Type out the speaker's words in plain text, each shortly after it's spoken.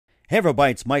Hey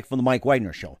everybody, it's Mike from The Mike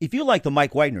Wagner Show. If you like The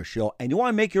Mike Wagner Show and you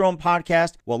want to make your own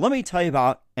podcast, well, let me tell you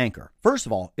about Anchor. First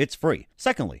of all, it's free.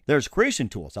 Secondly, there's creation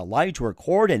tools that allow you to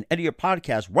record and edit your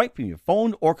podcast right from your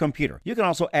phone or computer. You can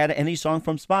also add any song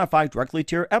from Spotify directly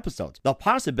to your episodes. The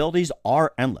possibilities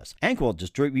are endless. Anchor will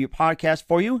distribute your podcast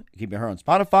for you. You can be heard on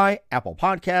Spotify, Apple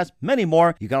Podcasts, many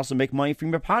more. You can also make money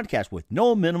from your podcast with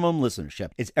no minimum listenership.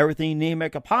 It's everything you need to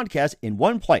make a podcast in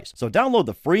one place. So download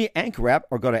the free Anchor app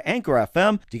or go to Anchor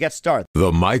FM to get started.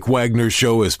 The Mike Wagner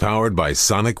Show is powered by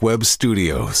Sonic Web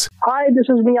Studios. Hi, this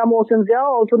is Mia Mosinzia,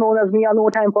 also known as Mia No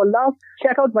Time for Love.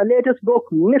 Check out my latest book,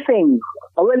 Missing,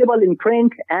 available in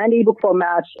print and ebook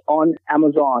formats on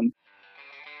Amazon.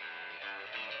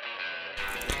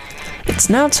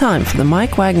 It's now time for the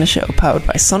Mike Wagner Show, powered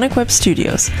by Sonic Web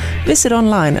Studios. Visit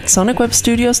online at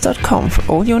sonicwebstudios.com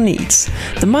for all your needs.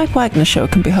 The Mike Wagner Show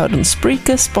can be heard on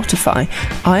Spreaker, Spotify,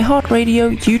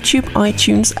 iHeartRadio, YouTube,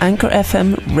 iTunes, Anchor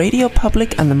FM, Radio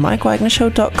Public, and the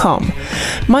MikeWagnerShow.com.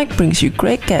 Mike brings you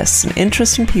great guests and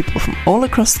interesting people from all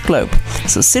across the globe.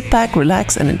 So sit back,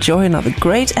 relax, and enjoy another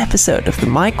great episode of the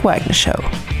Mike Wagner Show.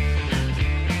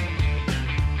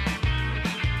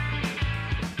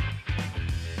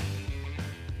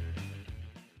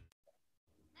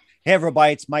 Hey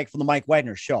everybody, it's Mike from The Mike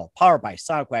Wagner Show, powered by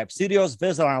Sonic Web Studios.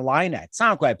 Visit online at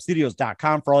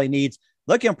sonicwebstudios.com for all your needs.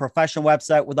 Look at a professional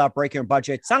website without breaking your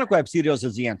budget. Sonic Web Studios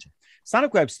is the answer.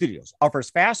 Sonic Web Studios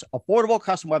offers fast, affordable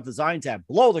custom web designs that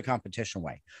blow the competition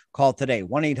away. Call today,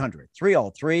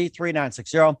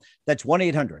 1-800-303-3960. That's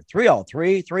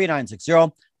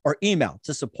 1-800-303-3960. Or email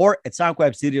to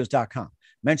support@sonicwebstudios.com.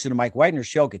 Mention the Mike Wagner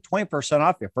Show, get 20%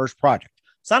 off your first project.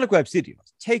 Sonic Web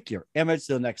Studios, take your image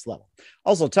to the next level.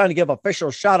 Also, time to give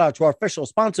official shout out to our official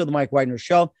sponsor of the Mike Wagner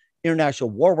Show, international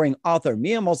war-winning author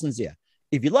Mia Mosinzia.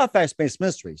 If you love fast-paced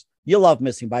mysteries, you'll love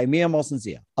Missing by Mia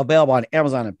Mosinzia, available on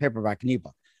Amazon and paperback and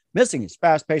ebook. Missing is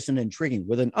fast-paced and intriguing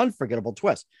with an unforgettable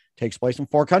twist. Takes place in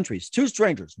 4 countries, 2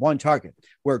 strangers, 1 target,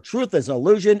 where truth is an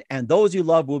illusion and those you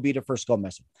love will be the first to go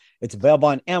missing. It's available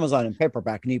on Amazon and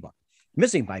paperback and ebook.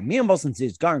 Missing by Mia Mosinzia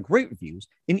has garnered great reviews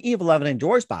and even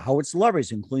endorsed by Howard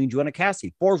celebrities, including Joanna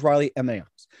Cassidy, Forbes Riley, and many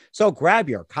others. So grab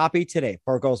your copy today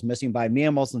for it goes Missing by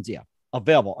Mia Mosinzia,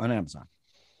 available on Amazon.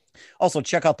 Also,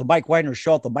 check out the Mike Wagner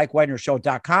Show at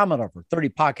themikewagnershow.com on over 30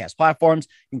 podcast platforms,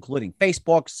 including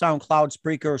Facebook, SoundCloud,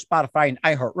 Spreaker, Spotify, and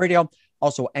iHeartRadio.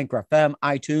 Also, Anchor FM,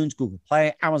 iTunes, Google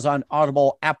Play, Amazon,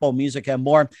 Audible, Apple Music, and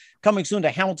more. Coming soon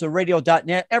to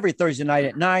HamiltonRadio.net every Thursday night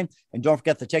at 9. And don't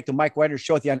forget to take the Mike Wagner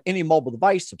Show with you on any mobile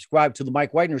device. Subscribe to the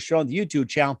Mike Wagner Show on the YouTube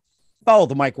channel. Follow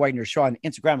the Mike Wagner Show on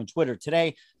Instagram and Twitter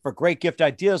today. For great gift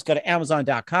ideas, go to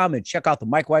Amazon.com and check out the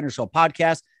Mike Wagner Show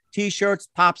podcast. T-shirts,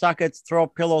 pop sockets, throw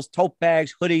pillows, tote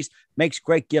bags, hoodies, makes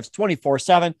great gifts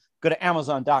 24/7. Go to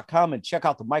Amazon.com and check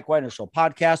out the Mike Wagner Show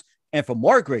podcast. And for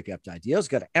more great gift ideas,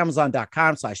 go to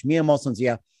Amazon.com/Mia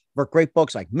Mosinzia for great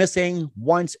books like Missing,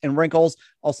 Once, and Wrinkles.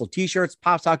 Also T-shirts,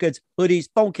 pop sockets, hoodies,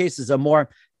 phone cases, and more.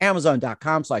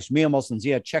 Amazon.com/Mia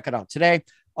Mosinzia. Check it out today.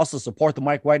 Also support the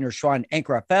Mike Wagner Show on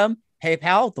Anchor FM,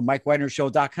 PayPal,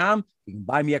 themikewagnershow.com. You can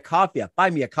buy me a coffee at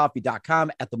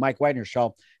buymeacoffee.com at the Mike Wagner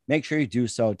Show. Make sure you do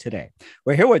so today.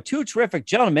 We're here with 2 terrific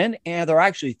gentlemen, and there are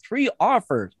actually 3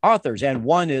 authors, and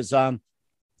one is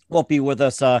won't be with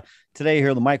us today here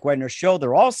on the Mike Wagner Show.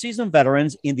 They're all seasoned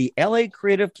veterans in the LA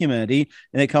creative community,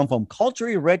 and they come from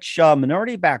culturally rich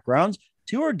minority backgrounds.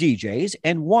 2 are DJs,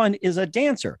 and 1 is a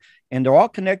dancer. And they're all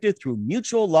connected through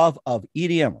mutual love of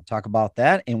EDM. We'll talk about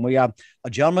that. And we have a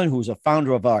gentleman who's a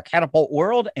founder of Catapult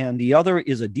World, and the other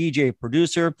is a DJ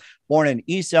producer born in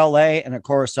East LA. And of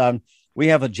course, we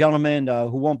have a gentleman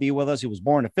who won't be with us. He was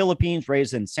born in the Philippines,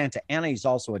 raised in Santa Ana. He's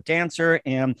also a dancer.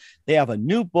 And they have a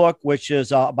new book, which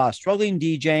is about a struggling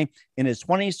DJ in his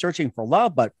 20s, searching for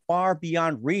love, but far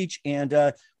beyond reach.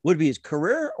 And would be his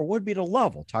career or would be the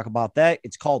love? We'll talk about that.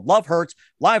 It's called Love Hertz.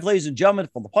 Live, ladies and gentlemen,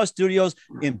 from the Plus Studios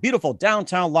in beautiful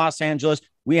downtown Los Angeles.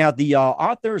 We have the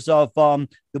authors of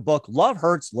the book Love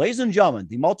Hertz, ladies and gentlemen,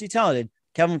 the multi-talented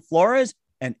Kevin Flores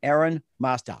and Aaron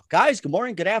Mostow. Guys, good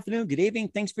morning, good afternoon, good evening.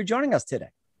 Thanks for joining us today.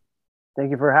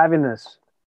 Thank you for having us.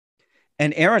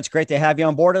 And Aaron, it's great to have you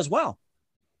on board as well.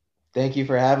 Thank you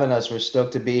for having us. We're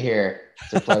stoked to be here.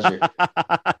 It's a pleasure.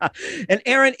 And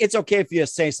Aaron, it's okay if you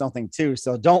say something too,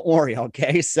 so don't worry,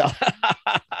 okay? So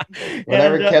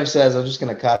whatever Kev says, I'm just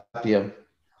going to copy him.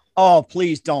 Oh,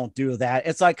 please don't do that.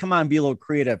 It's like, come on, be a little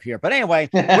creative here. But anyway,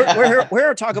 we're here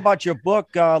to talk about your book,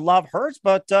 Love Hertz.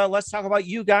 But let's talk about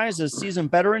you guys as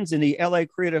seasoned veterans in the LA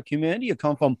creative community. You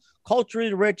come from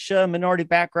culturally rich minority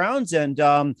backgrounds, and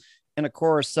And of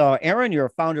course, Aaron, you're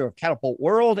a founder of Catapult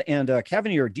World, and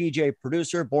Kevin, you're a DJ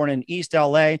producer born in East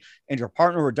LA, and your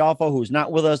partner Rodolfo, who's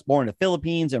not with us, born in the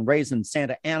Philippines and raised in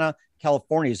Santa Ana,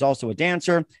 California, is also a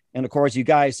dancer. And of course, you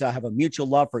guys have a mutual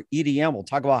love for EDM. We'll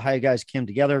talk about how you guys came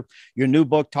together. Your new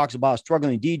book talks about a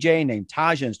struggling DJ named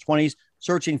Taj in his 20s,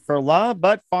 searching for love,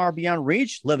 but far beyond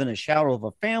reach, living in the shadow of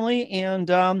a family,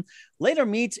 and later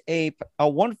meets a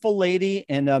wonderful lady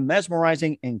in a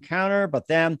mesmerizing encounter. But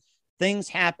then things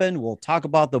happen. We'll talk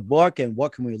about the book and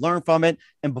what can we learn from it.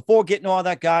 And before getting all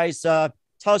that, guys, tell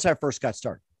us how it first got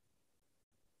started.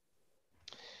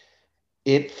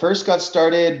 It first got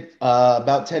started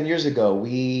about 10 years ago.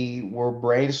 We were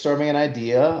brainstorming an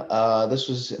idea. This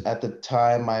was at the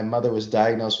time my mother was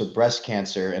diagnosed with breast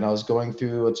cancer, and I was going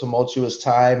through a tumultuous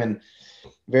time and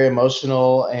very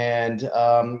emotional. And,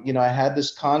 I had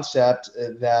this concept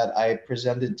that I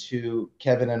presented to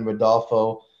Kevin and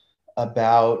Rodolfo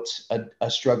about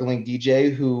a struggling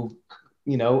DJ who,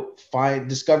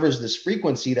 discovers this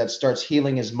frequency that starts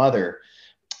healing his mother.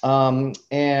 After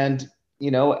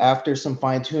some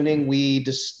fine tuning, we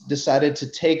just decided to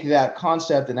take that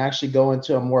concept and actually go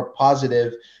into a more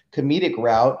positive comedic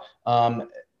route.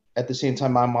 At the same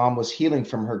time, my mom was healing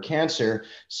from her cancer.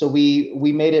 So we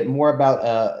made it more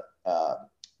about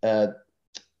a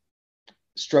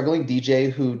struggling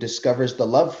DJ who discovers the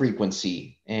love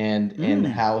frequency and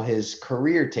how his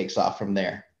career takes off from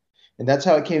there. And that's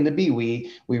how it came to be.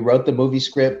 We wrote the movie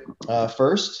script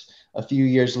first. A few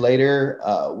years later,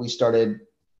 we started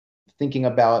thinking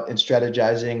about and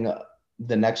strategizing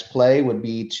the next play would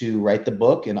be to write the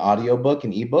book, an audio book,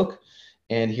 an ebook.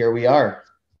 And here we are.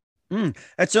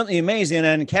 That's certainly amazing.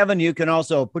 And Kevin, you can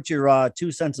also put your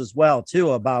 2 cents as well,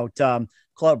 too, about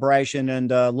collaboration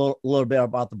and a little bit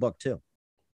about the book, too.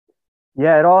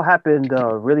 Yeah, it all happened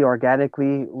really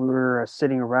organically. We were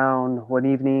sitting around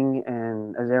one evening,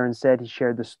 and as Aaron said, he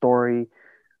shared the story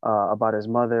about his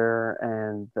mother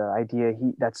and the idea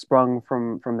that sprung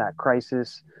from that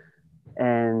crisis.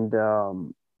 And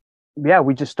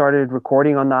we just started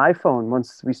recording on the iPhone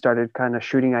once we started kind of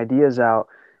shooting ideas out,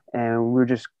 and we were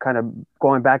just kind of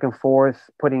going back and forth,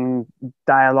 putting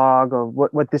dialogue of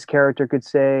what this character could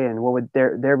say and what would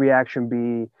their reaction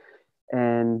be.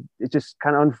 And it just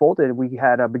kind of unfolded. We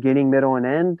had a beginning, middle, and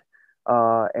end.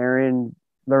 Aaron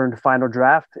learned Final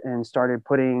Draft and started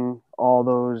putting all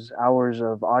those hours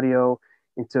of audio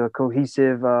into a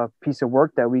cohesive piece of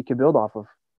work that we could build off of.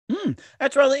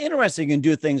 That's really interesting. You can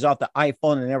do things off the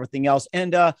iPhone and everything else.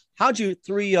 And how'd you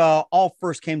three all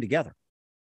first came together?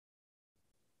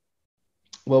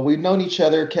 Well, we've known each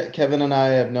other. Kevin and I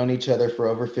have known each other for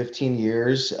over 15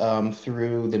 years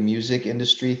through the music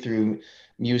industry, through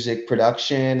music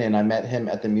production. And I met him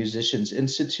at the Musicians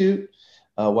Institute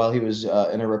while he was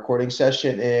in a recording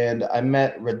session. And I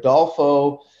met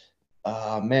Rodolfo.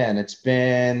 It's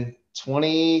been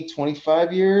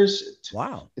 25 years.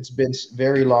 Wow. It's been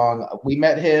very long. We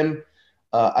met him.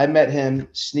 I met him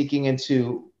sneaking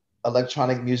into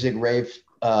electronic music rave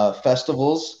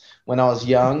festivals when I was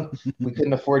young. We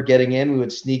couldn't afford getting in. We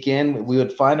would sneak in. We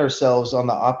would find ourselves on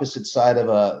the opposite side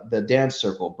of the dance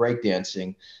circle,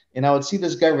 breakdancing. And I would see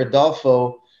this guy,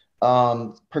 Rodolfo,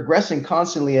 progressing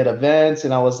constantly at events.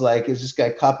 And I was like, is this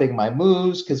guy copying my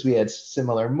moves? Because we had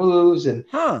similar moves. And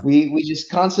we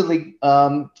just constantly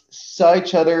saw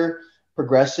each other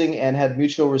progressing and had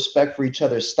mutual respect for each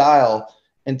other's style,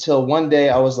 until one day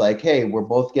I was like, hey, we're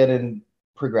both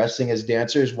progressing as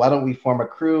dancers. Why don't we form a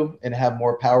crew and have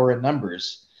more power in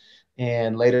numbers?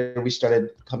 And later we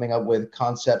started coming up with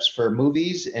concepts for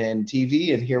movies and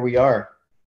TV, and here we are.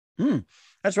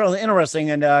 That's really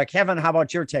interesting. And Kevin, how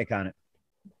about your take on it?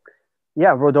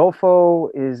 Yeah, Rodolfo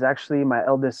is actually my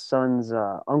eldest son's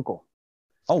uncle.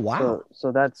 Oh, wow.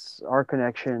 So that's our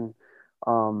connection.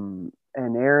 And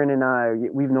Aaron and I,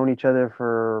 we've known each other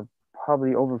for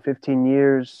probably over 15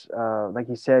 years. Like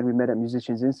he said, we met at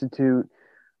Musicians Institute.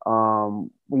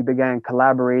 We began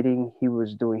collaborating. He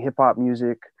was doing hip hop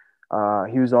music.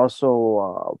 He was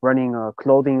also running a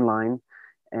clothing line,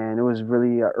 and it was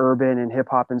really urban and hip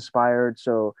hop inspired.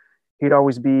 So he'd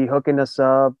always be hooking us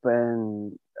up,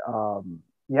 and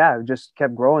just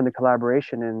kept growing the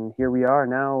collaboration. And here we are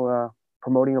now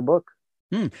promoting a book.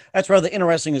 That's rather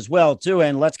interesting as well, too.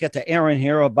 And let's get to Aaron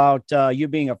here about you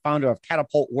being a founder of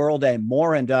Catapult World and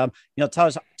more. And,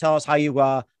 tell us how you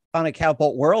founded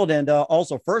Catapult World. And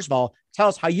also, first of all, tell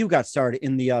us how you got started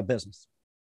in the business.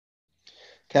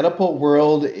 Catapult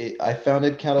World, I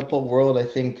founded Catapult World, I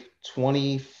think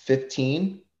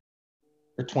 2015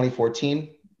 or 2014,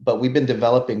 but we've been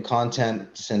developing content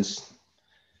since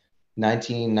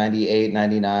 1998,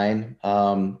 99.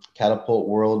 Catapult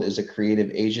World is a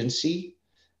creative agency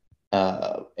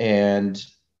and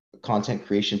content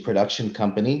creation production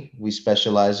company. We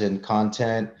specialize in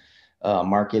content,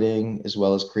 marketing, as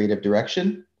well as creative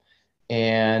direction.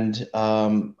 And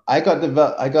I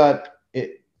got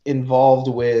involved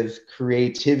with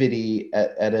creativity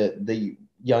at the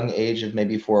young age of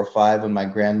maybe 4 or 5, when my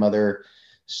grandmother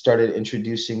started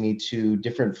introducing me to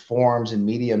different forms and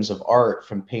mediums of art,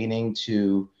 from painting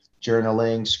to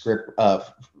journaling,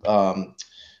 um,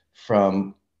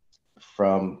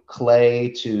 from clay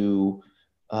to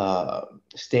uh,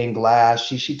 stained glass.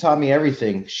 She taught me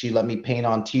everything. She let me paint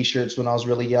on T-shirts when I was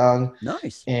really young,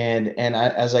 Nice. and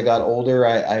as I got older,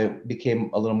 I became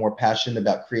a little more passionate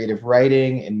about creative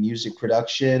writing and music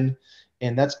production,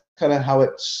 and that's kind of how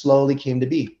it slowly came to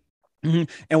be. Mhm.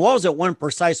 And what was that one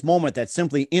precise moment that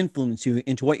simply influenced you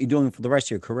into what you're doing for the rest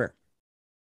of your career?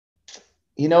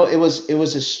 It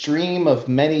was a stream of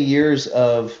many years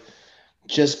of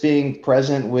just being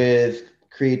present with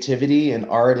creativity and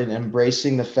art, and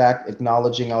embracing the fact,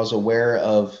 acknowledging I was aware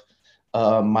of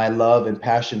my love and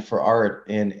passion for art,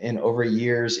 and over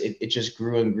years it just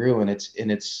grew and grew, and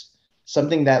it's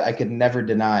something that I could never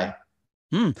deny.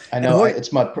 Hmm. I And know who I, are,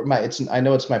 it's my it's I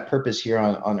know it's my purpose here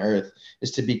on earth,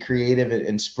 is to be creative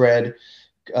and spread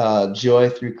joy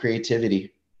through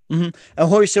creativity. and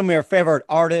who are some of your favorite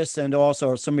artists, and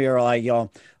also some of your like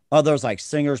others like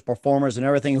singers, performers, and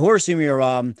everything? Who are some of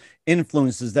your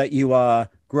influences that you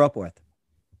grew up with?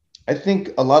 I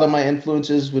think a lot of my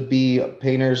influences would be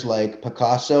painters like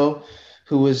Picasso,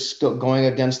 who was going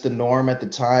against the norm at the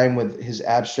time with his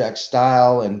abstract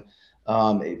style, and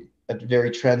a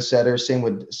very trendsetter. Same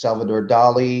with Salvador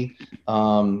Dali.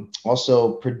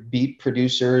 Also, beat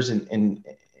producers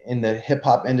in the hip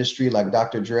hop industry like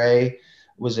Dr. Dre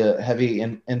was a heavy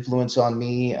influence on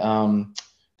me.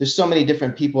 There's so many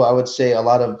different people. I would say a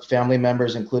lot of family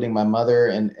members, including my mother,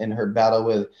 and her battle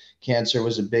with cancer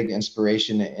was a big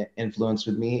inspiration and influence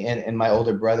with me, and my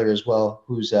older brother as well,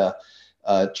 who's a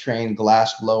trained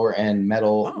glass blower and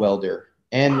metal Oh, welder.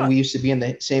 And ah. we used to be in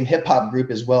the same hip hop group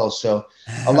as well. So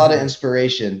a lot of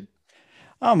inspiration.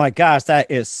 Oh my gosh, that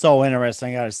is so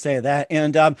interesting. I got to say that.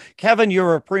 And Kevin,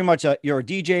 you're pretty much you're a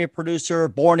DJ producer,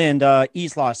 born in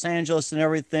East Los Angeles and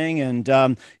everything,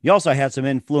 and you also had some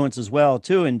influence as well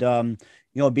too, and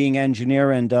being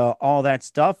engineer and all that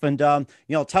stuff. And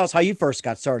tell us how you first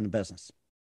got started in the business.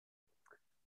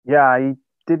 Yeah, I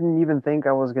didn't even think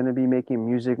I was going to be making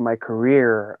music my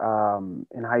career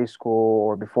in high school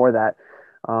or before that.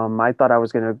 I thought I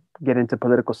was going to get into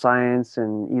political science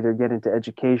and either get into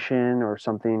education or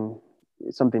something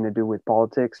to do with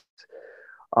politics.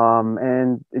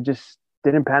 And it just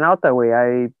didn't pan out that way.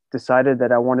 I decided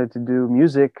that I wanted to do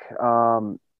music,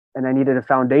 and I needed a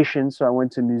foundation, so I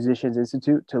went to Musicians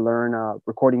Institute to learn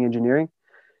recording engineering,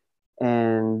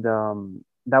 and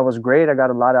that was great. I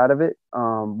got a lot out of it.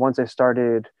 Once I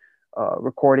started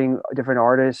recording different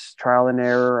artists, trial and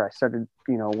error, I started,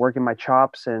 working my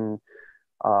chops, and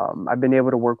I've been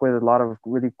able to work with a lot of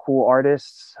really cool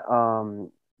artists.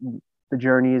 The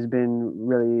journey has been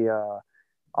really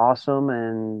awesome,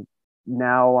 and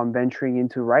now I'm venturing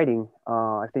into writing.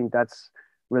 I think that's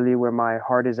really where my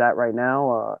heart is at right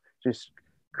now. Just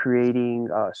creating,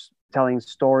 telling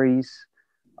stories,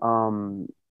 um,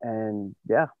 and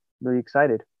yeah, really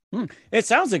excited. It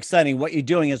sounds exciting what you're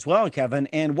doing as well, Kevin.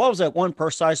 And what was that one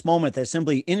precise moment that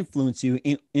simply influenced you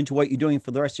into what you're doing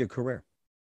for the rest of your career?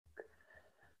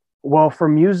 Well, for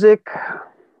music,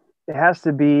 it has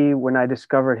to be when I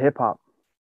discovered hip hop.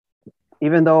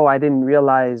 Even though I didn't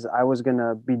realize I was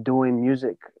gonna be doing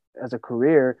music as a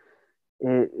career,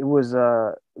 it was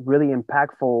really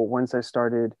impactful once I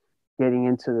started getting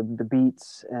into the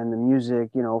beats and the music,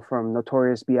 from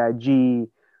Notorious B.I.G.,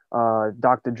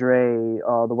 Dr. Dre,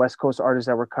 the West Coast artists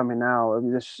that were coming out. I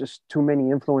mean, there's just too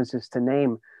many influences to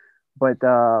name, but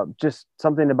just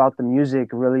something about the music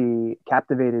really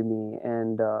captivated me.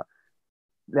 And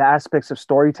the aspects of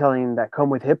storytelling that come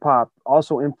with hip hop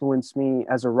also influenced me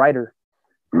as a writer.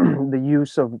 The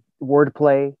use of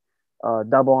wordplay,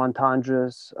 double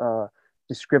entendres,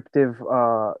 descriptive,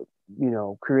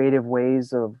 creative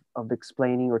ways of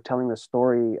explaining or telling the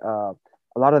story.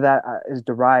 A lot of that is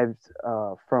derived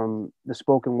from the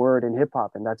spoken word in hip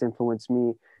hop, and that's influenced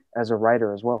me as a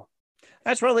writer as well.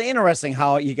 That's really interesting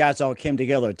how you guys all came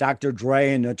together, Dr.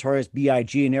 Dre and Notorious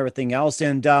B.I.G. and everything else.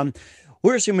 And who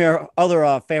are some of your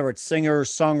other favorite singers,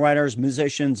 songwriters,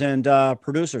 musicians, and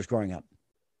producers growing up?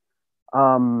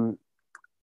 Um,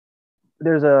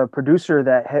 there's a producer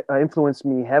that influenced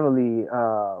me heavily,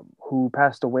 who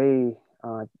passed away,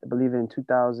 I believe in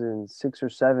 2006 or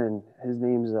seven. His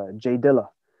name's Jay Dilla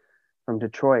from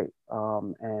Detroit,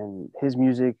 and his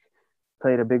music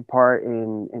played a big part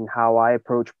in how I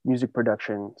approach music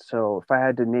production. So if I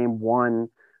had to name one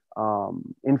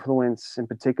influence in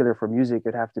particular for music,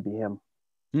 it'd have to be him.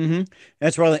 Mm-hmm.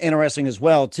 That's really interesting as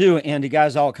well, too. And you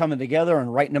guys all coming together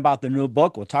and writing about the new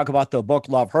book. We'll talk about the book,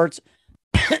 Love Hertz.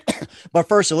 But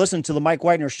first, you listen to the Mike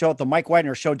Wagner Show at the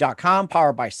MikeWagnerShow.com,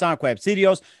 powered by Sonic Web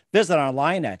Studios. Visit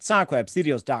online at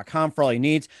SonicWebStudios.com for all your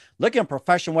needs. Look at a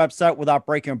professional website without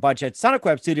breaking your budget. Sonic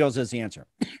Web Studios is the answer.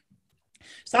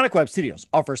 Sonic Web Studios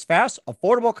offers fast,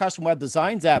 affordable custom web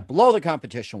designs that blow the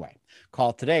competition away.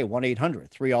 Call today,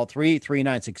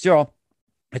 1-800-303-3960.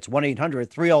 It's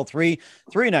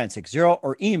 1-800-303-3960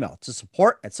 or email to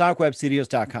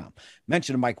support@sonicwebstudios.com.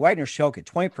 Mention the Mike Wagner Show, get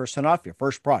 20% off your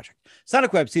first project.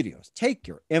 Sonic Web Studios, take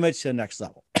your image to the next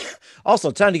level.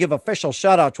 Also, time to give official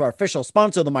shout out to our official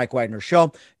sponsor of the Mike Wagner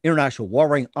Show, international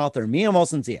warring author Mia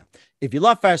Molson-Zia. If you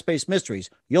love fast-paced mysteries,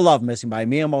 you'll love Missing by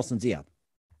Mia Molson-Zia.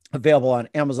 Available on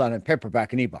Amazon in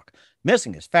paperback and ebook.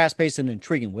 Missing is fast-paced and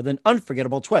intriguing with an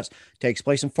unforgettable twist. Takes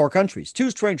place in 4 countries, 2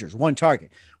 strangers, 1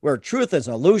 target, where truth is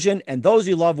an illusion and those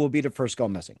you love will be the first go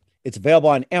missing. It's available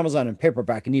on Amazon in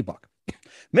paperback and ebook.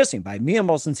 Missing by Mia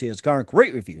Molson-Zia has garnered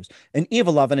great reviews, and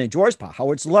Eva Love and enjoys by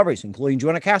Howard celebrities, including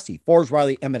Joanna Cassidy, Forbes,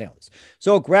 Riley, Emmett Ellis.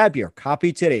 So grab your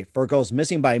copy today for Goes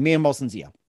Missing by Mia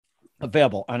Molson-Zia.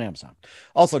 Available on Amazon.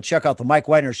 Also, check out the Mike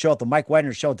Wagner Show at the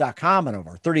MikeWagnerShow.com and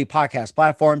over 30 podcast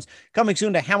platforms. Coming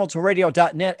soon to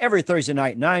HamiltonRadio.net every Thursday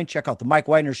night at 9. Check out the Mike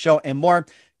Wagner Show and more.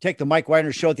 Take the Mike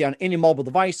Wagner Show on any mobile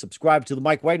device. Subscribe to the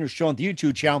Mike Wagner Show on the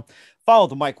YouTube channel. Follow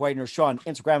the Mike Wagner Show on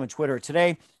Instagram and Twitter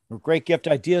today. For great gift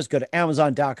ideas, go to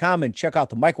Amazon.com and check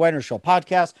out the Mike Wagner Show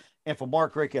podcast. And for more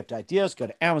great gift ideas, go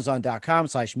to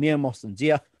Amazon.com/Mia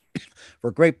Molson-Zia.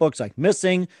 For great books like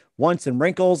Missing, Once and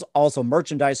Wrinkles, also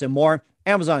merchandise and more,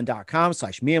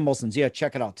 Amazon.com/Mia Molson-Zia.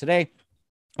 Check it out today.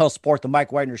 I'll support the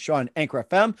Mike Wagner Show on Anchor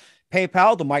FM,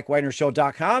 PayPal, the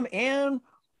MikeWagnerShow.com, and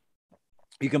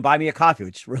you can buy me a coffee,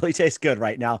 which really tastes good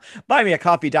right now.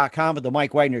 Buymeacoffee.com at the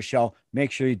Mike Wagner Show.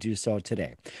 Make sure you do so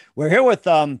today. We're here with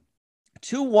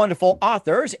 2 wonderful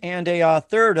authors, and a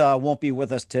third won't be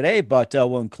with us today, but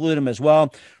we'll include him as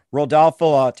well.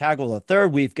 Rodolfo Tagle III.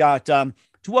 We've got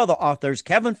 2 other authors,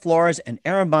 Kevin Flores and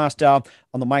Aaron Mostow,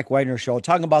 on the Mike Wagner Show,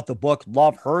 talking about the book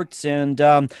Love Hertz. And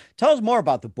tell us more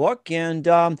about the book and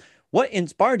what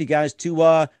inspired you guys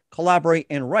to collaborate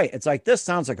and write. It's like, this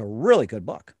sounds like a really good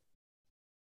book.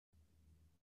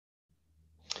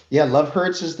 Yeah, Love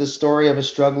Hertz is the story of a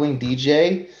struggling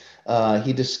DJ.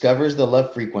 He discovers the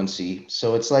love frequency.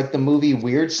 So it's like the movie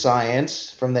Weird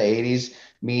Science from the 80s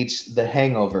meets The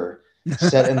Hangover,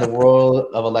 set in the world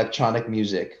of electronic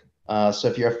music. So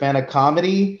if you're a fan of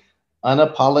comedy,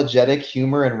 unapologetic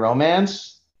humor, and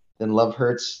romance, then Love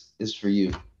Hertz is for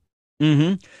you.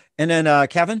 Mm-hmm. And then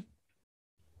Kevin?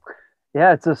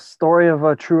 Yeah, it's a story of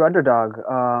a true underdog.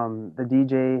 The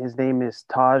DJ, his name is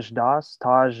Taj Das,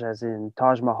 Taj as in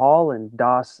Taj Mahal, and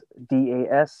Das,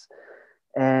 D-A-S.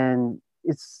 And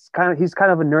he's kind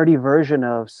of a nerdy version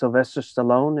of Sylvester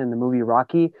Stallone in the movie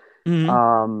Rocky.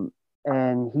 Mm-hmm.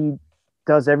 And he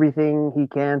does everything he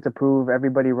can to prove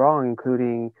everybody wrong,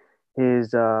 including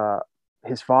his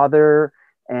father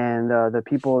and the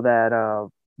people that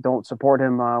don't support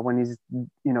him when he's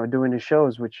doing his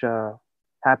shows, which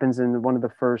happens in one of the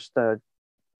first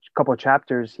couple of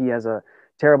chapters. He has a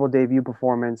terrible debut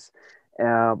performance,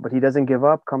 but he doesn't give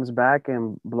up, comes back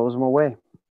and blows him away.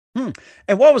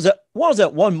 And what was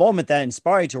that one moment that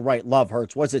inspired you to write Love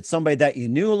Hertz? Was it somebody that you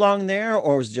knew along there,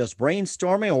 or was it just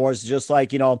brainstorming, or was it just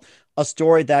like, a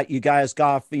story that you guys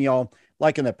got,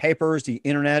 like in the papers, the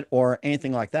internet, or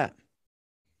anything like that?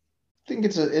 I think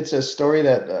it's a story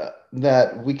that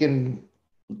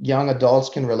young adults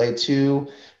can relate to,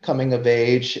 coming of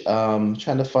age, trying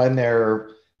to find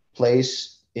their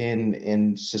place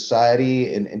in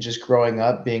society and just growing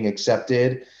up, being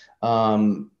accepted.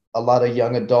 A lot of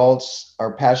young adults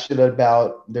are passionate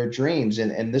about their dreams.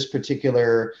 And this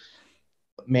particular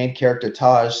main character,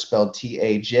 Taj, spelled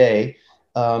T-A-J,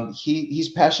 he's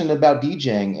passionate about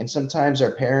DJing. And sometimes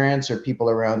our parents or people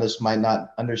around us might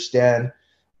not understand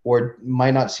or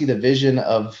might not see the vision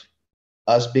of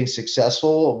us being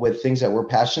successful with things that we're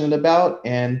passionate about.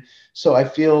 And so I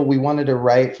feel we wanted to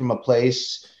write from a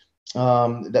place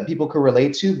that people could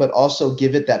relate to, but also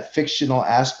give it that fictional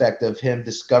aspect of him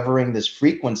discovering this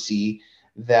frequency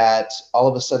that all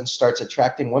of a sudden starts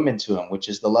attracting women to him, which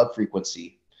is the love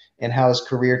frequency, and how his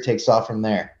career takes off from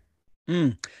there.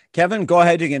 Kevin, go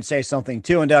ahead. You can say something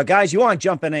too. And guys, you want to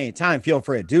jump in any time, feel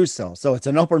free to do so. So it's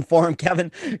an open forum.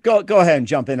 Kevin, go ahead and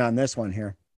jump in on this one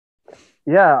here.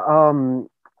 Yeah.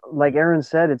 like Aaron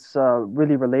said, it's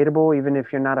really relatable, even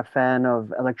if you're not a fan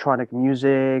of electronic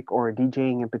music or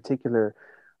DJing in particular.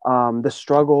 The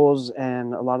struggles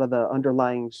and a lot of the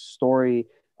underlying story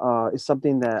is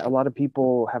something that a lot of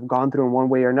people have gone through in one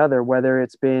way or another, whether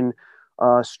it's been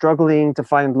struggling to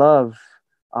find love,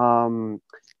 um,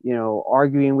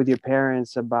 arguing with your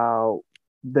parents about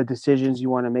the decisions you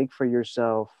want to make for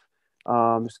yourself,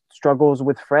 struggles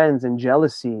with friends and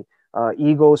jealousy,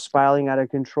 ego spiraling out of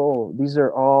control. These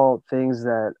are all things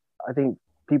that I think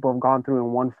people have gone through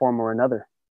in one form or another.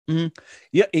 Mm-hmm.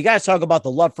 You guys talk about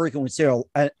the love frequency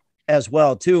as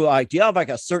well too. Do you have like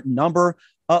a certain number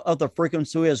of the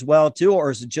frequency as well too,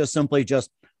 or is it just simply just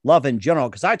love in general?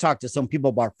 Because I talk to some people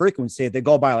about frequency, they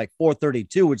go by like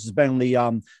 432, which has been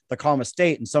the calmest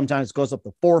state, and sometimes it goes up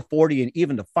to 440 and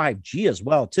even to 5G as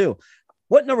well too.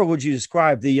 What number would you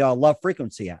describe the love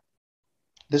frequency at?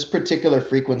 This particular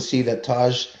frequency that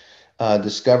Taj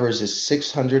discovers is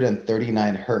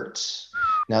 639 Hertz.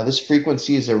 Now, this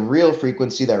frequency is a real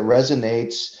frequency that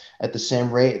resonates at the same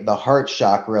rate the heart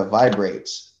chakra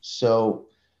vibrates. So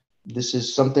this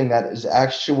is something that is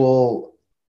actual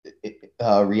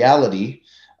reality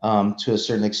to a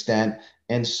certain extent.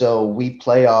 And so we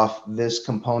play off this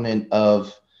component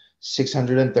of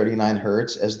 639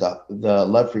 Hertz as the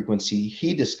love frequency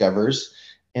he discovers.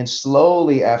 And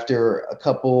slowly, after a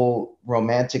couple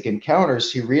romantic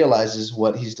encounters, he realizes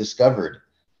what he's discovered.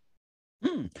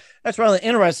 That's really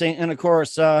interesting. And of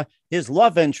course, his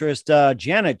love interest,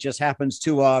 Janet, just happens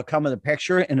to come in the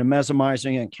picture in a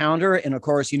mesmerizing encounter. And of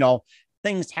course,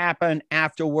 things happen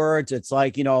afterwards. It's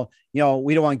like, we don't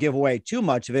want to give away too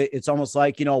much of it. It's almost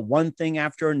like, one thing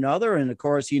after another. And of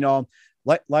course, and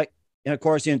of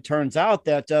course, it turns out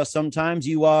that sometimes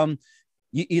you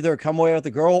either come away with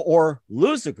a girl or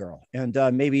lose a girl. And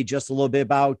maybe just a little bit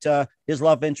about his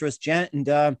love interest, Janet,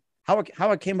 and how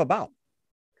it came about.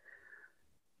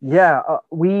 Yeah,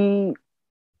 we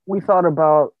thought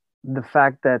about the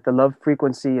fact that the love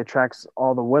frequency attracts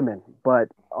all the women, but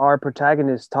our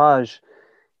protagonist, Taj,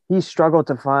 he struggled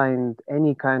to find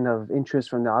any kind of interest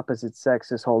from the opposite sex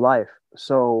his whole life.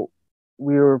 So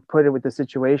we were put with the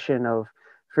situation of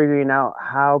figuring out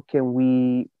how can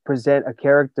we present a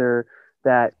character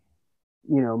that,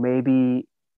 maybe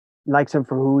likes him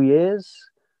for who he is,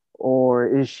 or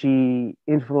is she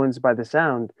influenced by the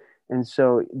sound? And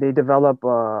so they develop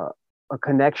a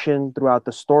connection throughout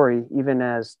the story. Even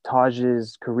as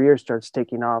Taj's career starts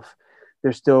taking off,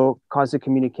 there's still constant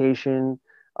communication.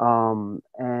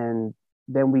 And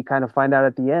then we kind of find out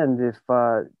at the end if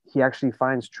he actually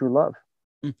finds true love.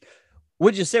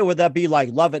 Would you say, would that be like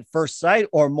love at first sight,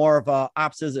 or more of a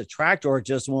opposites attract, or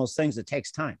just one of those things that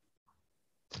takes time?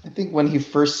 I think when he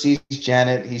first sees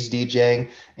Janet, he's DJing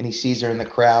and he sees her in the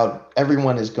crowd.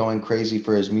 Everyone is going crazy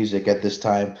for his music at this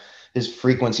time. His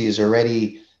frequency is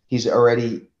he's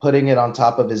already putting it on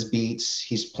top of his beats.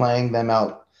 He's playing them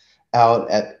out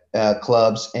at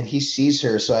clubs, and he sees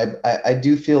her. So I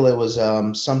do feel it was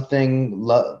something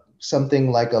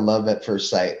like a love at first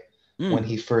sight when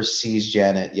he first sees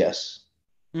Janet. Yes.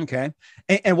 Okay.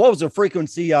 And what was the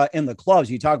frequency in the clubs?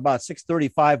 You talk about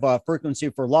 635 frequency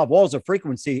for love. What was the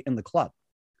frequency in the club?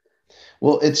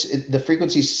 Well, the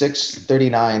frequency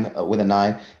 639 with a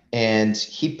 9, and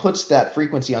he puts that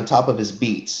frequency on top of his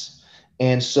beats.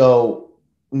 And so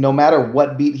no matter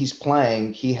what beat he's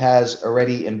playing, he has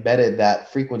already embedded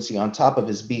that frequency on top of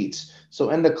his beats. So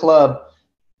in the club,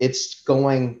 it's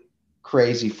going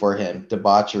crazy for him,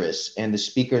 debaucherous, and the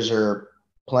speakers are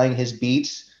playing his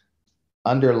beats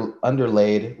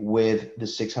underlaid with the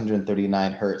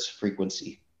 639 Hertz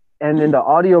frequency. And in the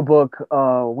audiobook,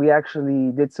 we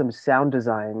actually did some sound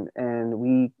design, and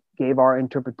we gave our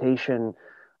interpretation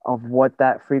of what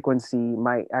that frequency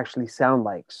might actually sound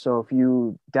like. So if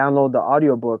you download the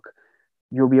audiobook,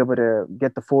 you'll be able to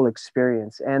get the full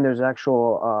experience. And there's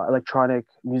actual electronic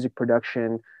music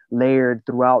production layered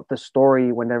throughout the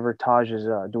story whenever Taj is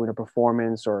doing a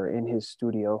performance or in his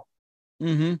studio.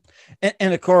 Mm-hmm.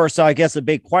 And of course, I guess the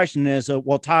big question is,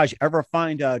 will Taj ever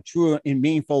find true and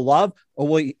meaningful love, or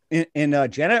will he, in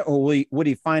Janet, or would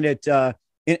he find it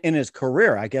in his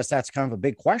career? I guess that's kind of a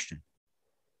big question.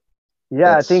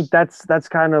 Yeah, I think that's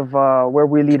kind of where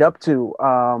we lead up to.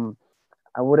 I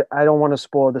don't want to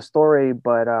spoil the story,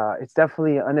 but it's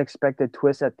definitely an unexpected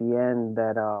twist at the end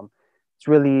that it's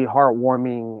really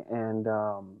heartwarming, and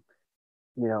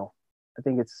I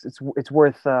think it's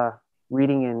worth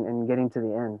reading and getting to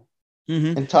the end.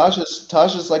 Mm-hmm. And Taj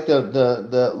is like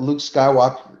the Luke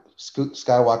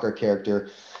Skywalker character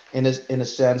in a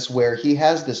sense, where he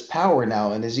has this power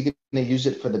now, and is he going to use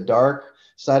it for the dark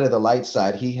side or the light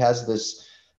side? He has this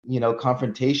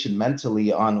confrontation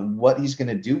mentally on what he's going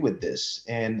to do with this.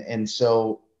 And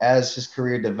so as his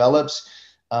career develops,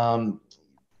 the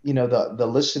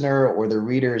listener or the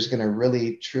reader is going to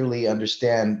really truly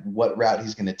understand what route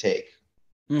he's going to take.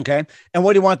 Okay. And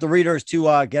what do you want the readers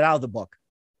to get out of the book?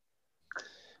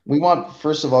 We want,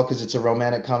 first of all, because it's a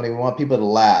romantic comedy, we want people to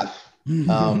laugh.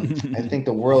 I think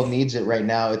the world needs it right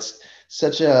now. It's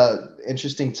such a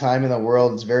interesting time in the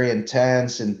world. It's very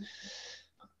intense, and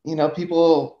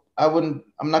people, I'm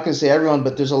not going to say everyone,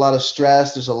 but there's a lot of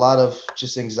stress. There's a lot of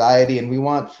just anxiety, and we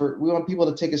want people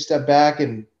to take a step back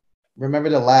and remember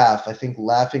to laugh. I think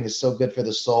laughing is so good for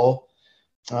the soul.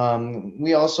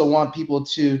 We also want people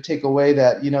to take away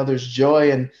that, there's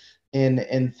joy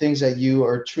in things that you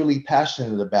are truly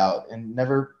passionate about, and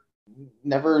never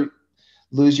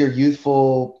lose your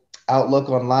youthful outlook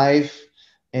on life,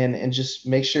 and just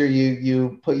make sure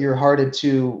you put your heart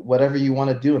into whatever you want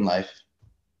to do in life.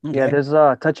 Okay. Yeah, there's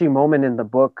a touching moment in the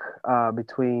book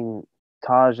between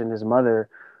Taj and his mother,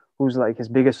 who's like his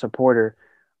biggest supporter.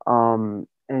 And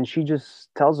she just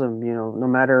tells him, no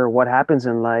matter what happens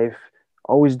in life,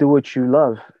 always do what you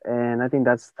love. And I think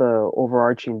that's the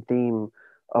overarching theme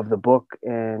of the book.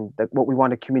 And what we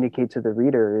want to communicate to the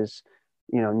reader is,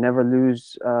 never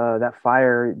lose that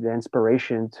fire, the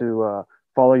inspiration to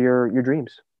follow your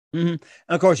dreams. Mm-hmm. And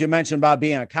of course, you mentioned about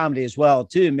being a comedy as well,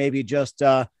 too. Maybe just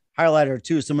highlight or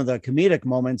two some of the comedic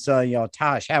moments,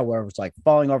 Taj had, where it's like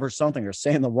falling over something or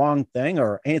saying the wrong thing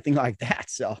or anything like that.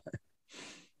 So,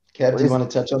 Kev, do you want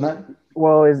to touch on that?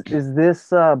 Well, is this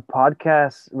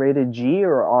podcast rated G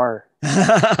or R?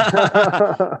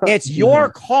 It's your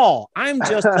call. I'm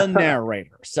just the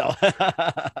narrator. So,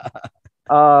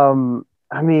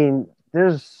 I mean,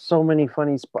 there's so many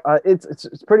funny spots.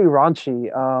 It's pretty raunchy.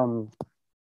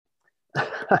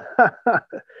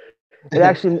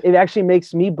 It actually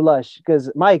makes me blush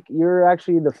because, Mike, you're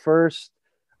actually the first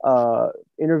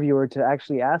interviewer to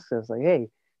actually ask us, like, hey,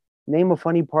 name a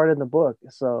funny part in the book.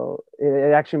 So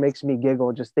it actually makes me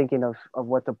giggle just thinking of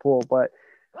what to pull. But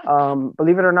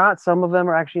believe it or not, some of them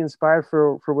are actually inspired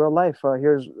for real life.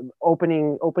 Here's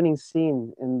opening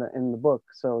scene in the book.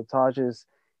 So Taj is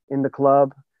in the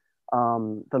club,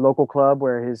 the local club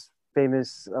where his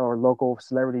famous or local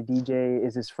celebrity DJ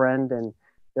is his friend, and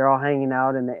they're all hanging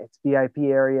out in its VIP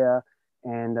area.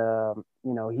 And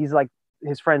he's like,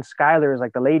 his friend Skylar is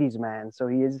like the ladies' man, so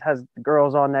he has the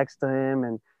girls all next to him,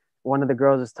 and one of the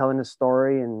girls is telling a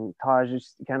story, and Taj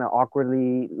just kind of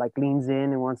awkwardly like leans in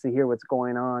and wants to hear what's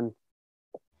going on.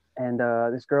 And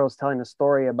this girl is telling a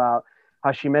story about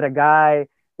how she met a guy.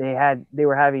 She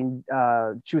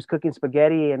was cooking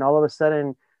spaghetti, and all of a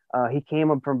sudden he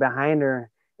came up from behind her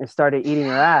and started eating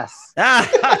her ass.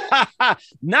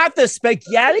 Not the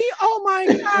spaghetti. Oh my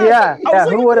God. Yeah. I was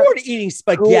looking forward to eating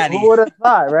spaghetti. Who would have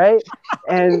thought, right?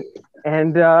 And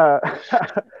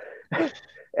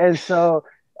so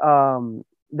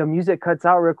the music cuts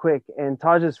out real quick, and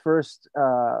Taj's first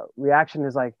reaction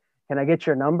is like, "Can I get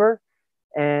your number?"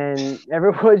 And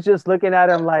everyone's just looking at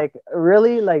him like,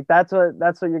 "Really? Like that's what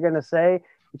you're gonna say?"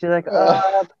 And she's like,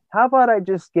 "How about I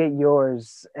just get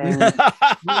yours?" And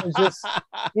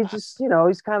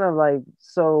he's kind of like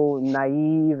so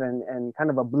naive and kind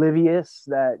of oblivious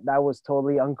that was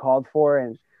totally uncalled for.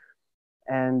 And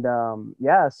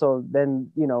so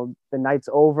then the night's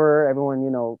over,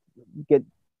 everyone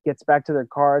gets back to their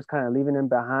cars, kind of leaving him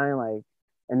behind, like,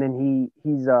 and then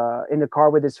he's in the car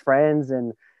with his friends,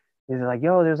 and he's like,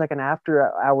 "Yo, there's like an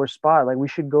after hour spot, like we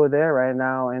should go there right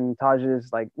now." And Taj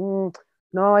is like,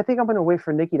 "No, I think I'm gonna wait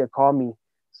for Nikki to call me."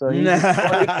 So he's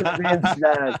totally convinced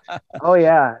that, oh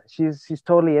yeah, she's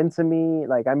totally into me,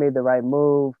 like I made the right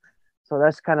move. So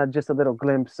that's kind of just a little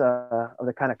glimpse of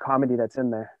the kind of comedy that's in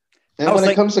there. And when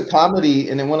it comes to comedy,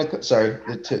 and then go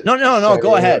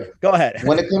ahead.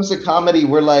 When it comes to comedy,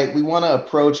 we want to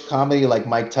approach comedy like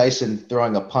Mike Tyson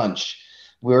throwing a punch.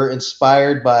 We're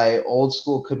inspired by old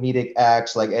school comedic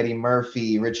acts like Eddie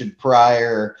Murphy, Richard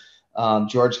Pryor,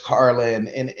 George Carlin,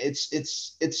 and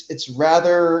it's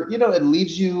rather, it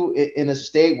leaves you in a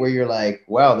state where you're like,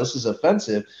 wow, this is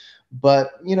offensive.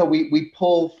 But we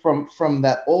pull from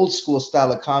that old school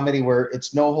style of comedy where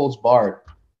it's no holds barred.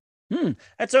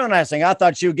 That's interesting. I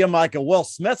thought you would give him like a Will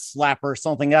Smith slap or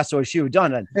something. That's what she would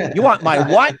have done. And you want my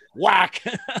what? Whack.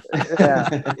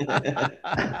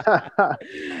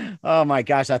 Oh my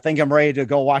gosh. I think I'm ready to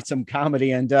go watch some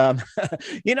comedy. And, I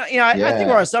think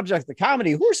we're on a subject of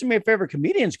comedy. Who are some of your favorite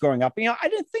comedians growing up? I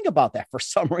didn't think about that for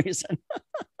some reason.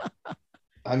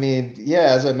 I mean,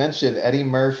 yeah, as I mentioned, Eddie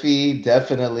Murphy,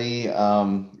 definitely.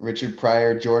 Richard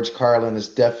Pryor, George Carlin is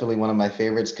definitely one of my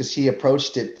favorites because he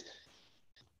approached it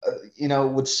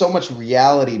with so much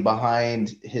reality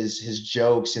behind his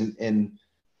jokes, and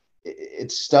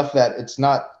it's stuff that it's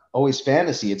not always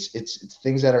fantasy. It's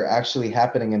things that are actually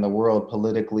happening in the world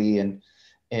politically and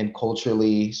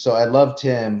culturally. So I loved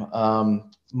him.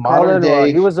 Modern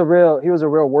day, he was a real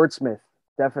wordsmith,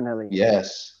 definitely.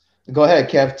 yes. Go ahead,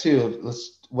 Kev. Too.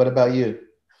 What about you?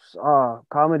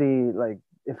 Comedy, like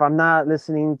if I'm not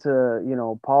listening to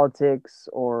politics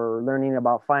or learning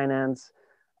about finance,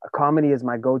 comedy is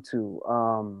my go-to.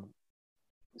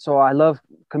 So I love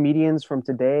comedians from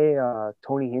today.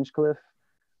 Tony Hinchcliffe,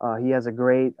 he has a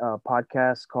great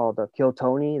podcast called Kill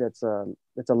Tony. It's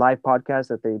a live podcast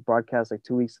that they broadcast like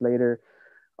 2 weeks later.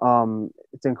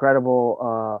 It's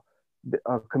incredible.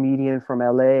 A comedian from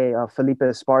LA, Felipe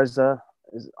Esparza,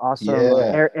 is awesome.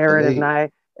 Yeah,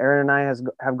 Aaron and I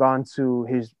have gone to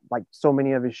his, like, so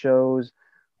many of his shows.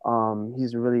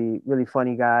 He's a really, really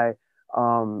funny guy.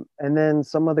 And then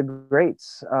some of the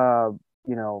greats,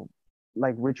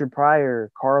 like Richard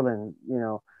Pryor, Carlin,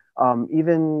 even,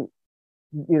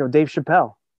 Dave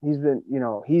Chappelle. He's been,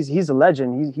 he's a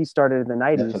legend. He started in the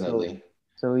 90s. definitely.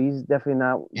 So he's definitely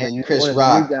not And Chris one of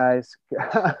Rock. the new guys.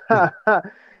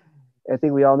 I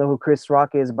think we all know who Chris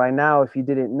Rock is by now, if you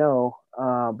didn't know.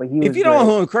 But if you don't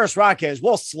know who Chris Rock is,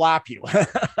 we'll slap you.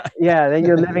 Yeah, then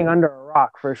you're living under a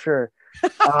rock for sure.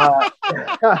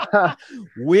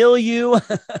 Will you?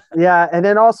 Yeah, and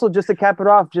then also, just to cap it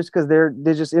off, just because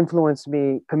they just influenced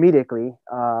me comedically,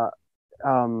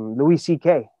 Louis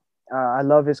C.K. I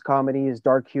love his comedy, his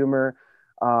dark humor,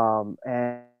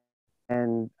 and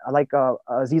I like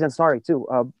Aziz Ansari too.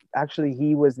 Actually,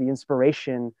 he was the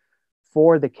inspiration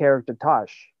for the character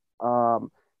Taj.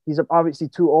 He's obviously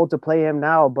too old to play him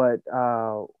now, but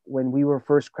when we were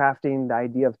first crafting the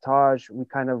idea of Taj, we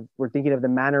kind of were thinking of the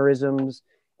mannerisms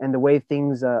and the way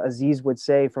things Aziz would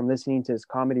say from listening to his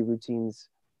comedy routines.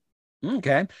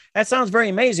 Okay. That sounds very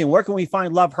amazing. Where can we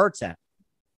find Love Hertz at?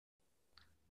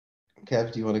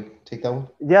 Kev, do you want to take that one?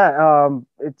 Yeah,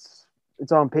 it's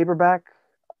on paperback,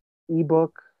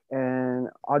 ebook, and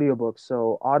audiobook.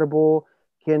 So Audible,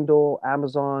 Kindle,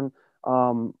 Amazon,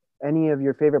 any of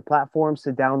your favorite platforms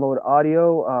to download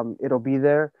audio, it'll be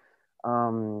there.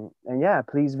 And yeah,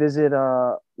 please visit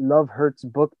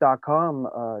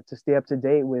lovehertzbook.com to stay up to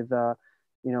date with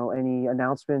any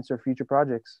announcements or future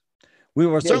projects. We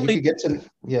will certainly you can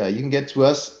get to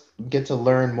us, get to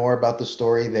learn more about the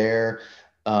story there,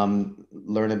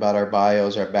 learn about our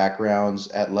bios, our backgrounds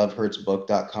at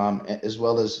lovehertzbook.com, as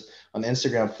well as on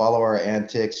Instagram. Follow our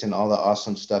antics and all the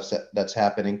awesome stuff that's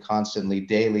happening constantly,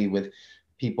 daily, with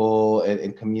people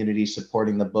and community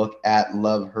supporting the book at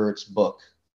Love Hertz Book.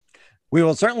 We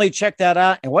will certainly check that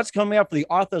out. And what's coming up for the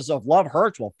authors of Love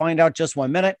Hertz, we'll find out just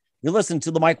 1 minute. You listen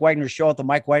to the Mike Wagner Show at the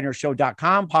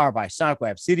MikeWagnerShow.com, powered by Sonic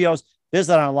Web Studios.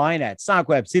 Visit online at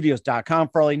SonicWebStudios.com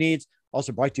for all your needs.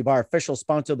 Also brought to you by our official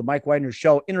sponsor, the Mike Wagner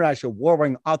Show, international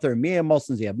award-winning author Mia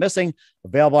Molson Missing,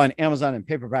 available on Amazon and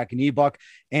paperback and ebook.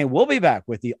 And we'll be back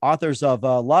with the authors of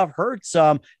Love Hertz,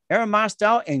 Aaron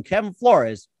Mostow and Kevin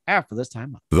Flores, after this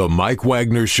time. The Mike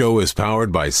Wagner Show is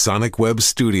powered by Sonic Web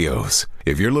Studios.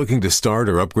 If you're looking to start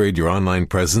or upgrade your online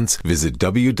presence, visit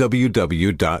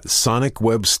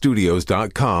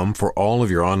www.sonicwebstudios.com for all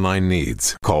of your online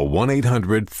needs. Call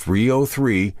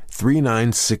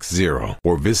 1-800-303-3960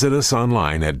 or visit us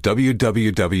online at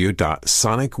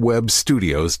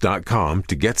www.sonicwebstudios.com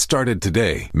to get started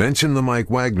today. Mention the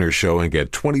Mike Wagner Show and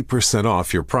get 20%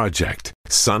 off your project.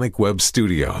 Sonic Web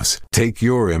Studios. Take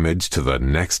your image to the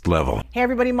next level. Hey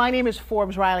everybody, my name is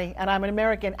Forbes Riley, and I'm an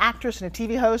American actress and a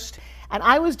TV host. And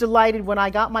I was delighted when I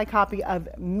got my copy of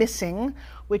Missing,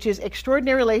 which is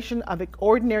Extraordinary Relation of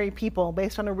Ordinary People,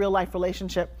 based on a real life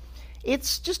relationship.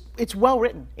 It's well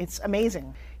written. It's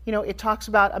amazing. It talks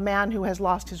about a man who has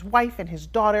lost his wife and his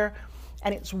daughter,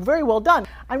 and it's very well done.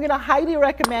 I'm going to highly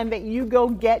recommend that you go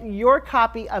get your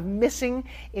copy of Missing.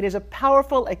 It is a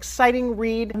powerful, exciting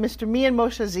read. Mr. Mian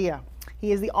Moshe Zia.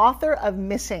 He is the author of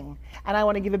Missing. And I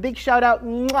want to give a big shout out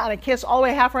and a kiss all the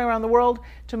way halfway around the world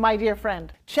to my dear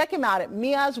friend. Check him out at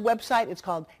Mia's website. It's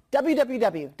called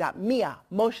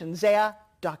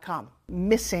www.miamotionsea.com.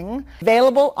 Missing,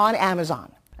 available on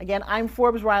Amazon. Again, I'm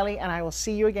Forbes Riley, and I will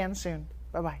see you again soon.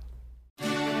 Bye-bye.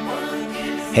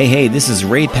 Hey, this is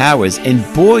Ray Powers, and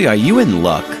boy, are you in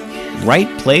luck. Right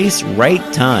place, right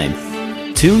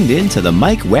time. Tuned in to the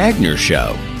Mike Wagner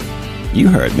Show. You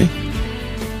heard me.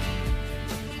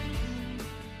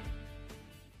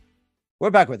 We're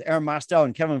back with Aaron Mostow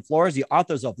and Kevin Flores, the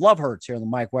authors of Love Hertz, here on the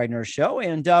Mike Wagner Show.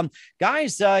 And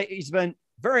guys, he's been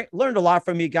learned a lot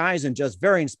from you guys, and just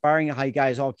very inspiring how you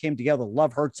guys all came together.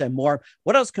 Love Hertz and more.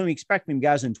 What else can we expect from you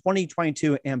guys in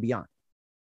 2022 and beyond?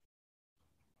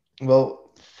 Well,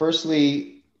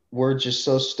 firstly, we're just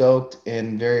so stoked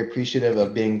and very appreciative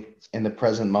of being in the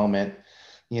present moment.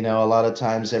 You know, a lot of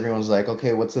times everyone's like,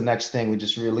 okay, what's the next thing? We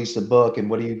just released a book and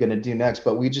what are you going to do next?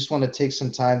 But we just want to take some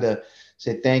time to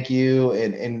say thank you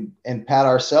and pat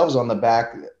ourselves on the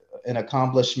back, an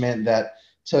accomplishment that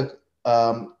took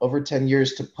over 10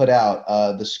 years to put out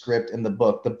the script and the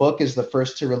book. The book is the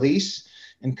first to release,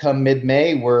 and come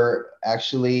mid-May, we're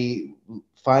actually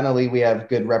finally we have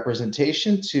good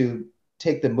representation to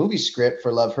take the movie script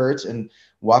for Love Hurts and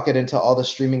walk it into all the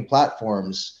streaming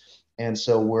platforms. And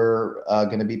so we're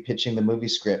going to be pitching the movie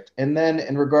script. And then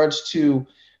in regards to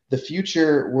the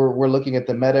future, we're looking at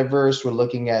the metaverse. We're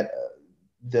looking at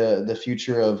the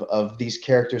future of these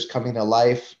characters coming to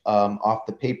life off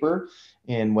the paper,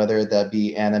 and whether that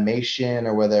be animation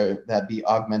or whether that be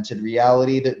augmented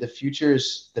reality. The future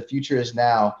is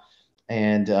now,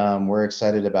 and we're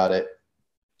excited about it.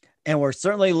 And we're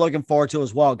certainly looking forward to it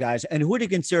as well, guys. And who do you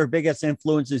consider biggest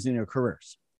influences in your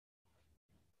careers?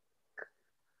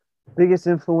 Biggest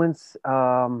influence,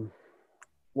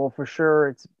 well, for sure,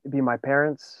 it'd be my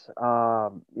parents.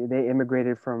 They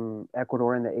immigrated from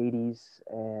Ecuador in the 80s,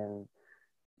 and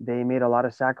they made a lot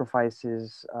of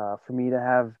sacrifices for me to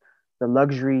have the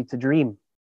luxury to dream.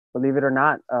 Believe it or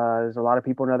not, there's a lot of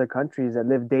people in other countries that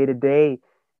live day to day,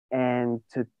 and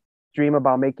to dream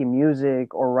about making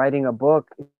music or writing a book,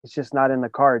 it's just not in the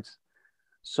cards.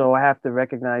 So I have to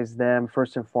recognize them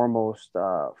first and foremost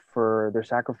for their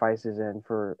sacrifices and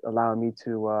for allowing me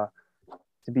to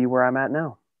be where I'm at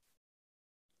now.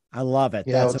 I love it.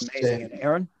 Yeah, That's amazing. And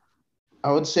Aaron?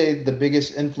 I would say the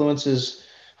biggest influences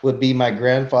would be my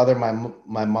grandfather,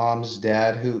 my mom's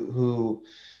dad, who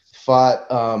fought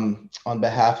on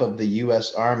behalf of the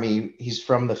U.S. Army. He's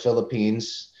from the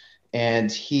Philippines,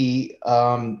 and he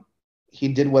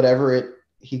did whatever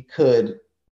he could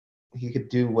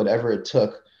do whatever it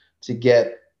took to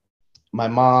get my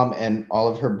mom and all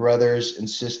of her brothers and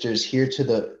sisters here to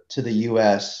the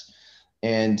U.S.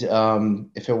 And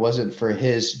if it wasn't for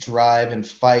his drive and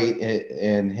fight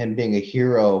and him being a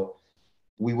hero,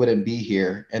 we wouldn't be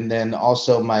here. And then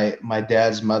also my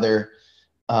dad's mother,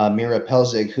 Mira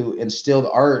Pelzig, who instilled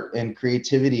art and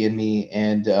creativity in me.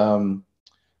 And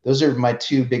those are my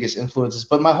two biggest influences.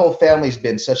 But my whole family's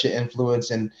been such an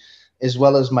influence, and as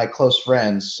well as my close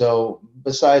friends. So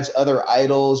besides other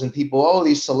idols and people, all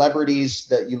these celebrities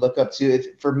that you look up to,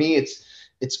 for me, it's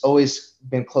always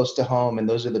been close to home. And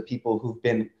those are the people who've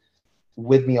been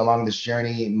with me along this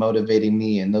journey, motivating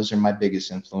me. And those are my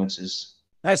biggest influences.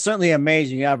 That's certainly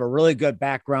amazing. You have a really good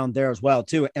background there as well,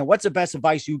 too. And what's the best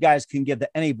advice you guys can give to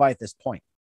anybody at this point?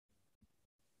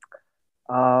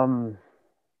 Do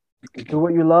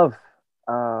what you love.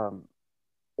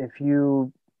 If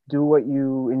you do what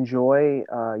you enjoy,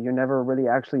 you're never really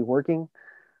actually working.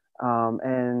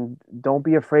 And don't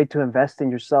be afraid to invest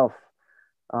in yourself.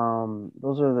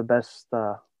 Those are the best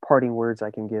parting words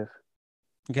I can give.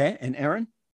 Okay. And Aaron?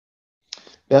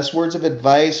 Best words of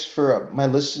advice for my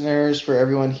listeners, for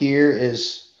everyone here,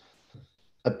 is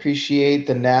appreciate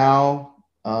the now.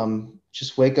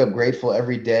 Just wake up grateful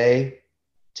every day.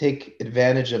 Take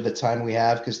advantage of the time we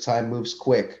have, because time moves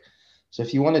quick. So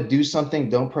if you want to do something,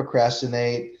 don't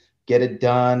procrastinate. Get it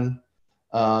done.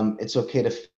 It's okay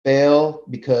to fail,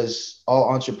 because all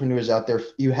entrepreneurs out there,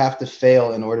 you have to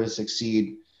fail in order to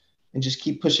succeed. And just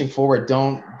keep pushing forward.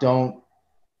 Don't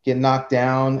get knocked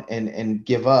down and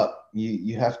give up.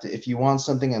 You have to, if you want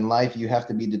something in life, you have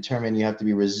to be determined. You have to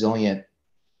be resilient,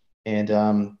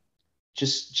 and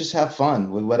just have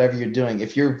fun with whatever you're doing.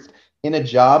 If you're in a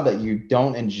job that you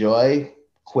don't enjoy,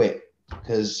 quit,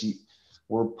 because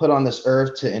we're put on this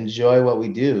earth to enjoy what we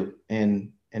do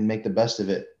and make the best of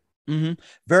it. Mm-hmm.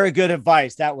 Very good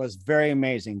advice. That was very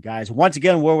amazing, guys. Once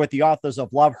again, we're with the authors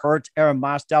of Love Hurts, Aaron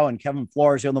Mostow and Kevin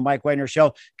Flores here on the Mike Wagner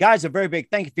Show. Guys, a very big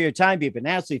thank you for your time. You've been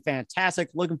absolutely fantastic.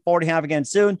 Looking forward to having you again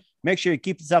soon. Make sure you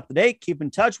keep us up to date. Keep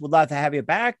in touch. We'd love to have you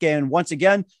back. And once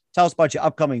again, tell us about your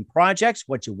upcoming projects.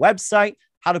 What's your website?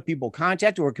 How do people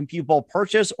contact, or can people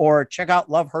purchase or check out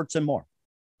Love Hurts and more?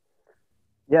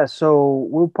 Yeah, so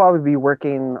we'll probably be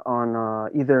working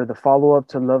on either the follow-up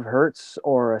to Love Hurts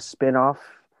or a spin-off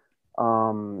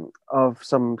of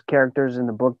some characters in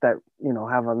the book that,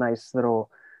 have a nice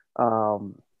little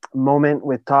moment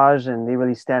with Taj, and they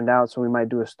really stand out. So we might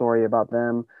do a story about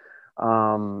them,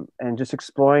 and just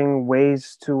exploring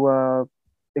ways to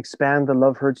expand the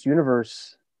Love Hurts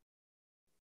universe.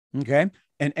 Okay.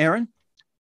 And Aaron?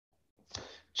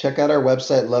 Check out our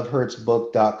website,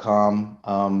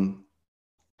 lovehurtsbook.com.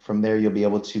 From there, you'll be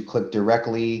able to click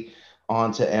directly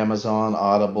onto Amazon,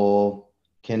 Audible,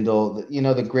 Kindle. You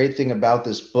know, the great thing about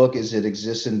this book is it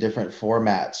exists in different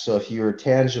formats. So if you're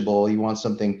tangible, you want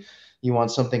something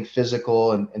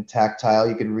physical and tactile,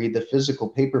 you can read the physical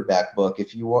paperback book.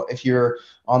 If you're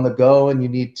on the go and you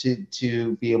need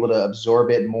to be able to absorb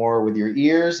it more with your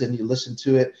ears, and you listen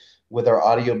to it with our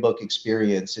audiobook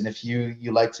experience. And if you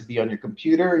like to be on your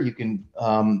computer, you can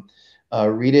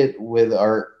read it with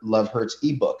our Love Hertz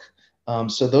ebook.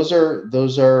 So those are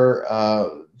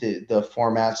the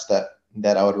formats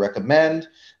that I would recommend.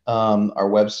 Our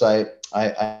website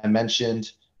I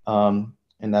mentioned,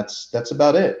 and that's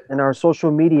about it. And our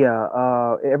social media,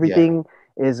 everything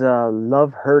is a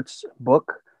Love Hertz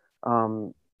book.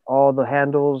 All the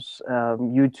handles,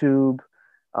 YouTube,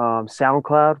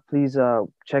 SoundCloud. Please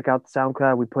check out the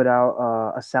SoundCloud. We put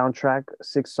out a soundtrack,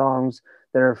 6 songs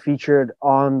that are featured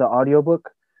on the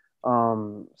audiobook.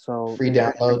 So free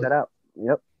download. Check that out.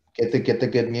 Yep. Get the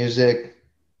good music.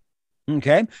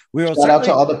 Okay. Shout out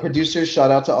to all the producers.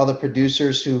 Shout out to all the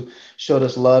producers who showed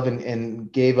us love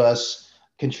and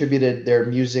contributed their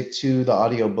music to the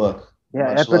audiobook.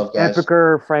 Yeah,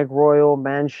 Epicer, Frank Royal,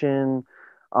 Mansion,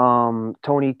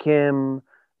 Tony Kim,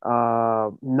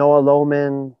 Noah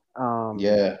Lohman,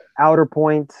 Outer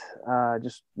Point.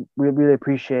 We really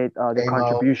appreciate their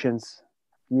contributions.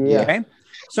 Yeah. Okay.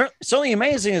 Certainly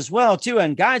amazing as well, too.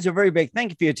 And guys, a very big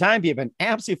thank you for your time. You've been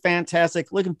absolutely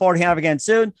fantastic. Looking forward to having you again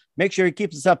soon. Make sure you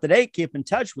keep us up to date. Keep in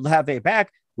touch. We'll have you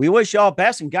back. We wish you all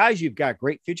best. And guys, you've got a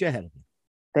great future ahead of you.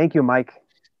 Thank you, Mike.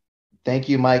 Thank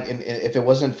you, Mike. And if it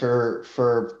wasn't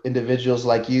for individuals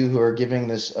like you who are giving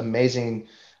this amazing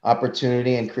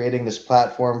opportunity and creating this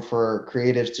platform for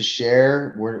creatives to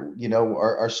share,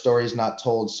 our story is not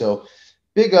told. So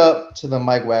big up to the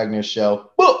Mike Wagner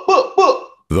Show. Boop, boop, boop.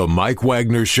 The Mike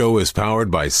Wagner Show is powered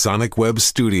by Sonic Web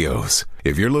Studios.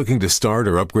 If you're looking to start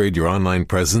or upgrade your online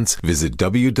presence, visit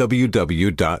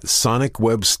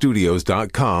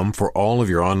www.sonicwebstudios.com for all of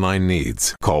your online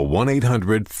needs. Call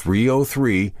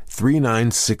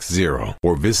 1-800-303-3960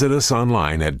 or visit us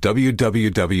online at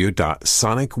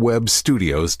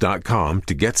www.sonicwebstudios.com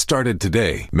to get started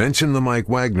today. Mention the Mike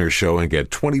Wagner Show and get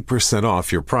 20%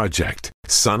 off your project.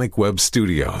 Sonic Web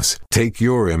Studios. Take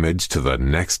your image to the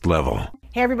next level.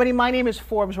 Hey everybody, my name is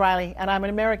Forbes Riley, and I'm an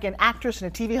American actress and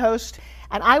a TV host.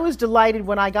 And I was delighted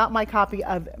when I got my copy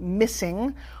of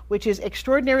Missing, which is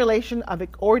Extraordinary Relation of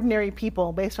Ordinary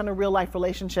People based on a real life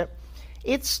relationship.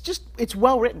 It's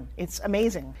well written. It's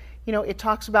amazing. You know, it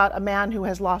talks about a man who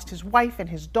has lost his wife and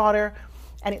his daughter,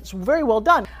 and it's very well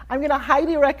done. I'm going to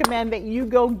highly recommend that you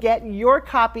go get your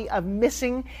copy of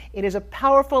Missing. It is a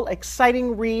powerful,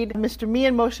 exciting read. Mr.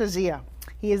 Mian Mostow.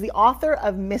 He is the author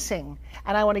of Missing.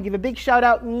 And I want to give a big shout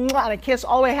out and a kiss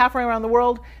all the way halfway around the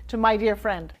world to my dear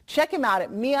friend. Check him out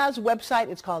at Mia's website.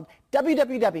 It's called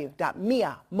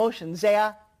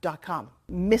www.miamotionzea.com.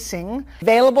 Missing,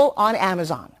 available on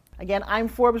Amazon. Again, I'm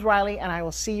Forbes Riley, and I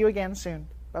will see you again soon.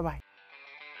 Bye-bye.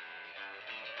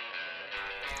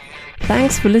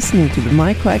 Thanks for listening to the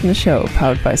Mike Wagner Show,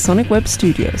 powered by Sonic Web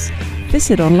Studios.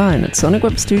 Visit online at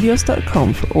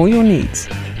sonicwebstudios.com for all your needs.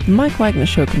 The Mike Wagner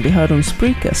Show can be heard on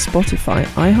Spreaker, Spotify,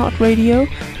 iHeartRadio,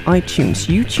 iTunes,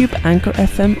 YouTube, Anchor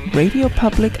FM, Radio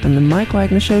Public, and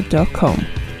themikewagnershow.com.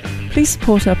 Please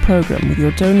support our program with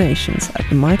your donations at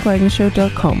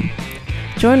themikewagnershow.com.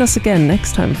 Join us again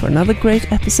next time for another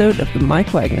great episode of The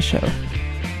Mike Wagner Show.